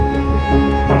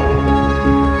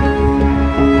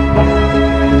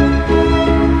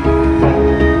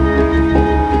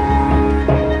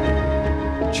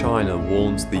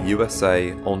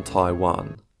USA on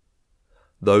Taiwan.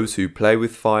 Those who play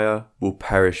with fire will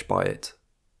perish by it.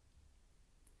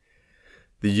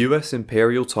 The US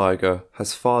imperial tiger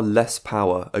has far less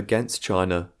power against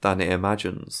China than it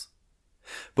imagines.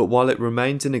 But while it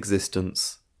remains in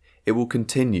existence, it will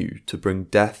continue to bring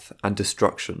death and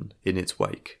destruction in its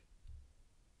wake.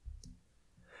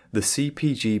 The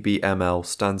CPGB-ML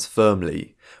stands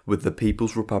firmly with the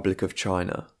People's Republic of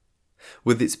China,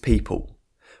 with its people,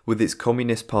 with its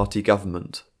Communist Party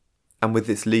government, and with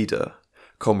its leader,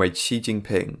 Comrade Xi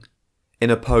Jinping, in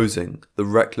opposing the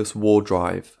reckless war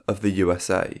drive of the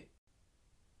USA.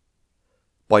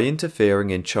 By interfering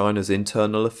in China's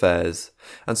internal affairs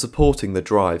and supporting the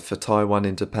drive for Taiwan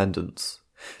independence,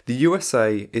 the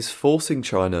USA is forcing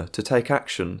China to take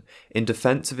action in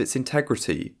defense of its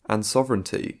integrity and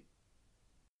sovereignty.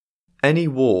 Any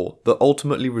war that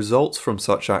ultimately results from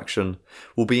such action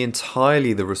will be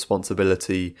entirely the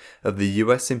responsibility of the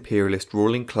US imperialist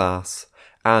ruling class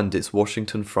and its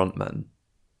Washington frontmen.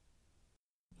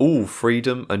 All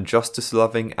freedom and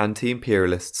justice-loving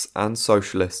anti-imperialists and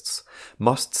socialists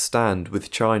must stand with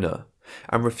China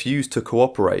and refuse to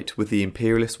cooperate with the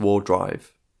imperialist war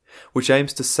drive, which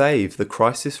aims to save the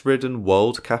crisis-ridden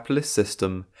world capitalist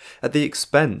system at the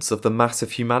expense of the mass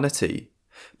of humanity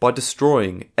by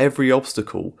destroying every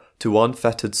obstacle to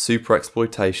unfettered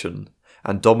superexploitation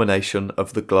and domination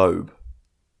of the globe.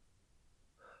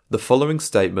 The following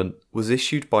statement was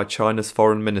issued by China's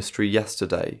Foreign Ministry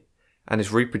yesterday and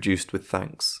is reproduced with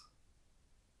thanks.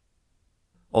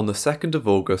 On the 2nd of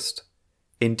August,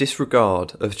 in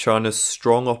disregard of China's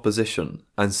strong opposition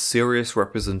and serious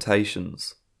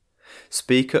representations,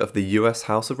 Speaker of the US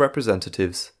House of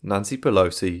Representatives, Nancy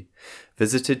Pelosi,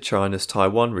 visited China's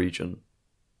Taiwan region.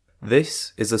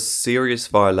 This is a serious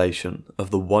violation of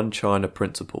the One China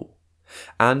principle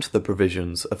and the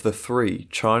provisions of the 3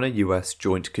 China-US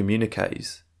joint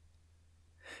communiques.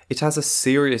 It has a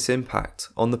serious impact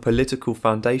on the political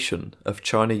foundation of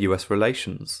China-US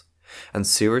relations and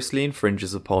seriously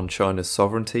infringes upon China's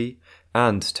sovereignty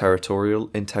and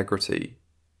territorial integrity.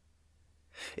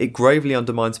 It gravely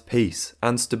undermines peace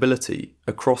and stability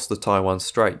across the Taiwan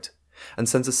Strait and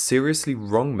sends a seriously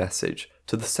wrong message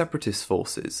to the separatist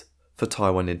forces for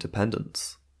Taiwan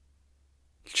independence.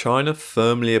 China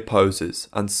firmly opposes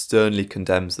and sternly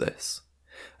condemns this,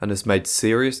 and has made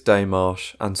serious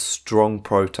démarche and strong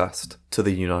protest to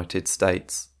the United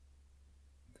States.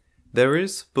 There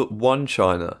is but one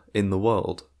China in the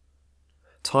world.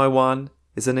 Taiwan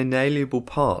is an inalienable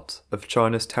part of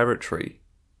China's territory,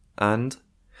 and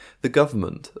the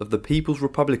government of the People's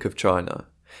Republic of China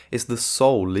is the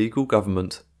sole legal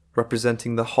government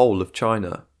representing the whole of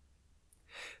China.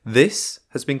 This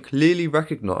has been clearly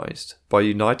recognised by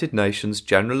United Nations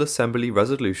General Assembly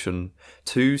Resolution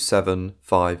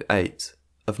 2758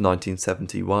 of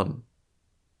 1971.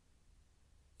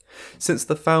 Since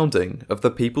the founding of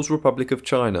the People's Republic of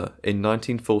China in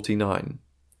 1949,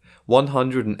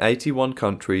 181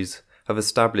 countries have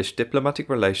established diplomatic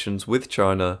relations with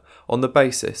China on the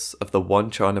basis of the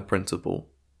One China principle.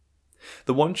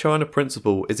 The One China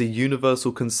principle is a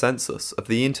universal consensus of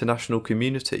the international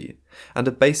community and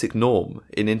a basic norm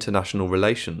in international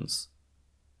relations.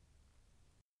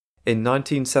 In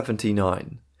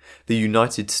 1979, the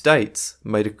United States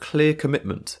made a clear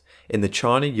commitment in the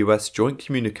China-US joint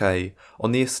communique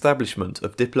on the establishment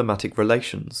of diplomatic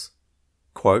relations.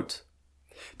 Quote,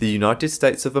 "The United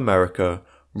States of America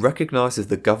recognizes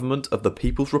the government of the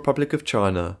People's Republic of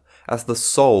China as the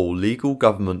sole legal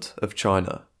government of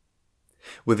China.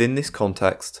 Within this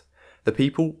context, the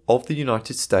people of the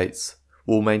United States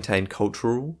will maintain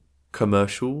cultural,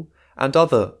 commercial, and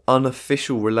other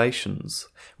unofficial relations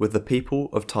with the people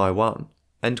of Taiwan."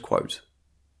 End quote.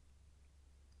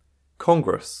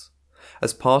 Congress,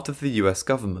 as part of the US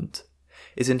government,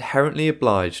 is inherently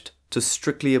obliged to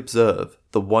strictly observe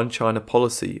the One China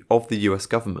policy of the US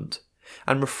government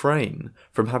and refrain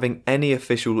from having any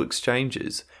official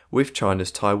exchanges with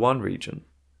China's Taiwan region.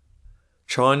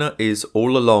 China is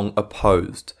all along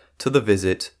opposed to the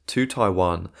visit to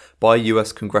Taiwan by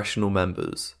US congressional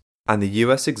members, and the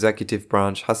US executive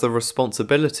branch has the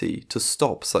responsibility to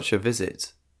stop such a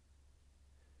visit.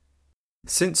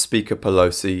 Since Speaker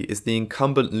Pelosi is the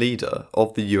incumbent leader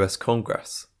of the US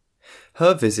Congress,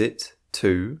 her visit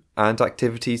to and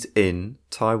activities in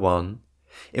Taiwan,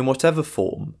 in whatever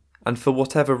form and for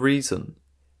whatever reason,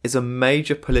 is a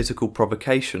major political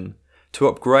provocation to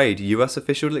upgrade US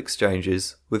official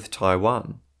exchanges with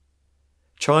Taiwan.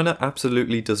 China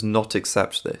absolutely does not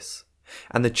accept this,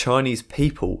 and the Chinese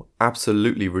people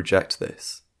absolutely reject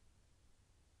this.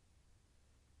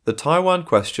 The The Taiwan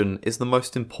question is the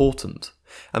most important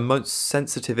and most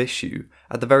sensitive issue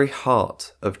at the very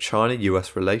heart of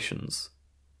China-US relations.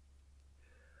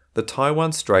 The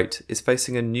Taiwan Strait is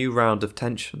facing a new round of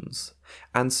tensions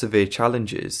and severe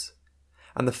challenges,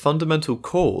 and the fundamental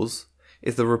cause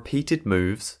is the repeated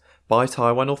moves by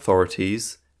Taiwan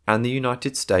authorities and the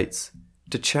United States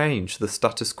to change the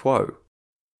status quo.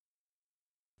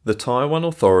 The Taiwan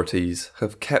authorities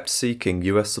have kept seeking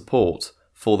US support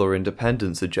for their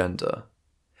independence agenda.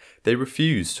 They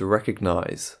refuse to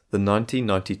recognise the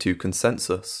 1992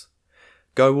 consensus,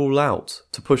 go all out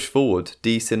to push forward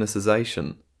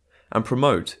de-Sinicization, and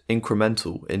promote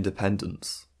incremental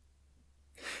independence.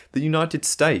 The United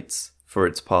States, for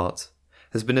its part,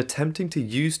 has been attempting to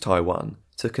use Taiwan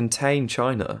to contain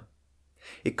China.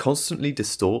 It constantly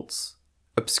distorts,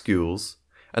 obscures,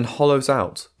 and hollows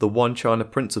out the One China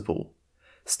principle,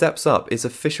 steps up its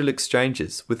official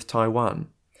exchanges with Taiwan,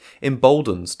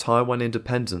 emboldens Taiwan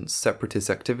independence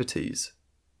separatist activities.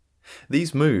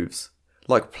 These moves,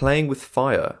 like playing with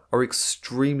fire, are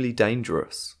extremely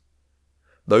dangerous.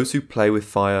 Those who play with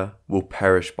fire will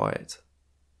perish by it.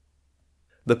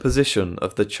 The position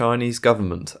of the Chinese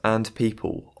government and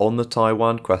people on the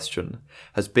Taiwan question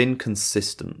has been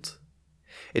consistent.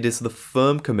 It is the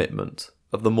firm commitment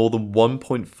of the more than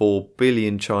 1.4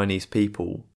 billion Chinese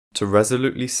people to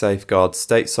resolutely safeguard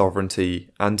state sovereignty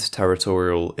and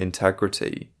territorial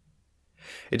integrity.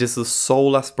 It is the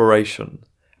sole aspiration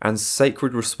and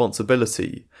sacred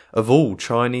responsibility of all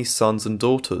Chinese sons and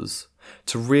daughters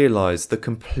to realise the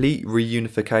complete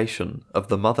reunification of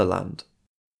the motherland.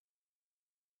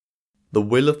 The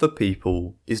will of the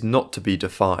people is not to be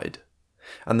defied,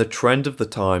 and the trend of the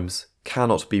times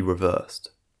cannot be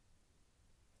reversed.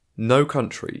 No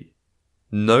country,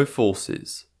 no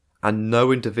forces, and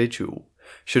no individual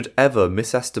should ever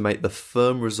misestimate the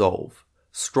firm resolve,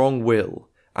 strong will,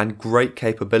 and great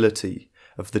capability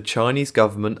of the Chinese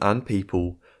government and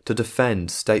people to defend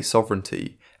state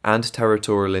sovereignty and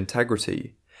territorial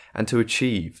integrity, and to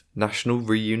achieve national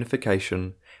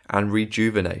reunification and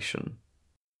rejuvenation.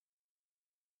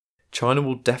 China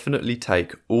will definitely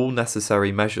take all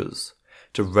necessary measures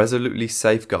to resolutely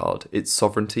safeguard its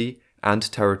sovereignty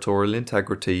and territorial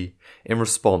integrity in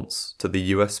response to the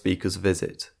US Speaker's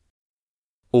visit.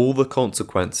 All the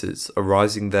consequences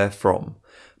arising therefrom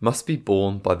must be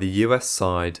borne by the US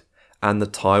side and the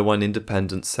Taiwan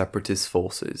independent separatist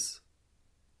forces.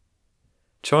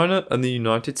 China and the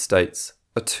United States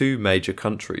are two major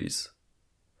countries.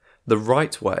 The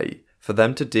right way for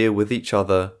them to deal with each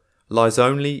other lies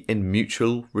only in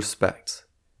mutual respect,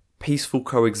 peaceful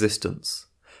coexistence,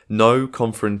 no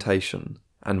confrontation,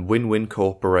 and win-win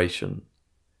cooperation.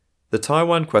 The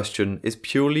Taiwan question is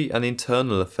purely an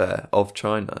internal affair of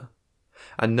China,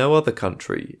 and no other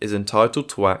country is entitled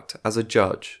to act as a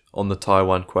judge on the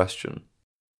Taiwan question.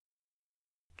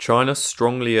 China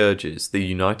strongly urges the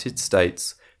United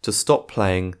States to stop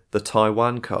playing the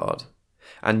Taiwan card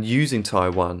and using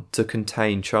Taiwan to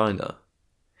contain China.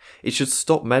 It should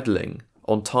stop meddling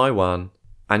on Taiwan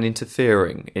and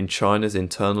interfering in China's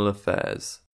internal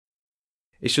affairs.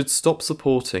 It should stop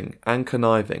supporting and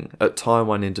conniving at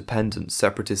Taiwan independent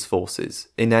separatist forces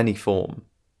in any form.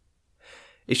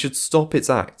 It should stop its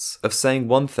acts of saying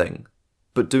one thing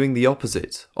but doing the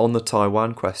opposite on the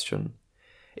Taiwan question.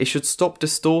 It should stop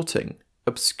distorting,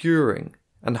 obscuring,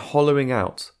 and hollowing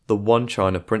out the One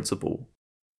China principle.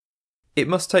 It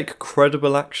must take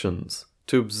credible actions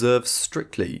to observe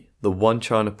strictly the One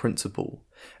China principle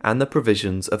and the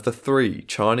provisions of the 3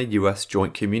 China-US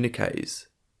joint communiques.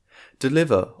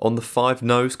 Deliver on the 5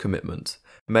 no's commitment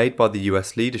made by the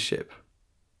US leadership,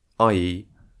 i.e.,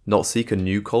 not seek a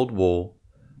new Cold War,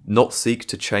 not seek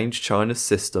to change China's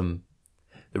system,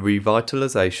 the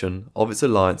revitalization of its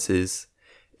alliances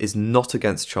is not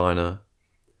against China,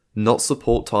 not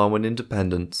support Taiwan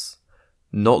independence,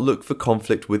 not look for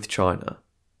conflict with China,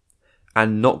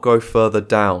 and not go further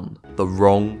down the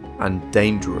wrong and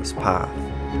dangerous path.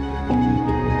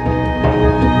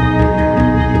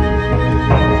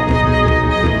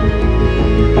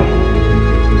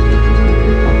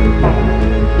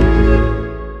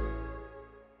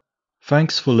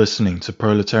 Thanks for listening to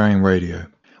Proletarian Radio.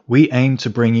 We aim to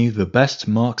bring you the best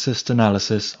Marxist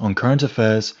analysis on current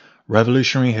affairs,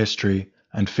 revolutionary history,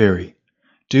 and theory.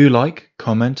 Do like,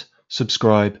 comment,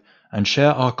 subscribe, and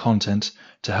share our content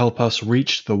to help us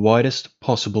reach the widest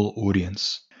possible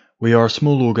audience. We are a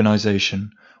small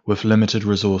organization with limited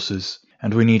resources,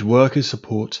 and we need workers'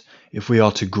 support if we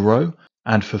are to grow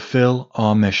and fulfill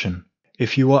our mission.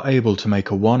 If you are able to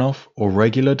make a one-off or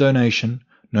regular donation,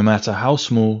 no matter how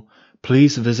small,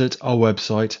 please visit our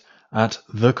website at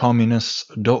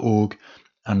thecommunists.org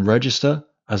and register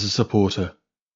as a supporter.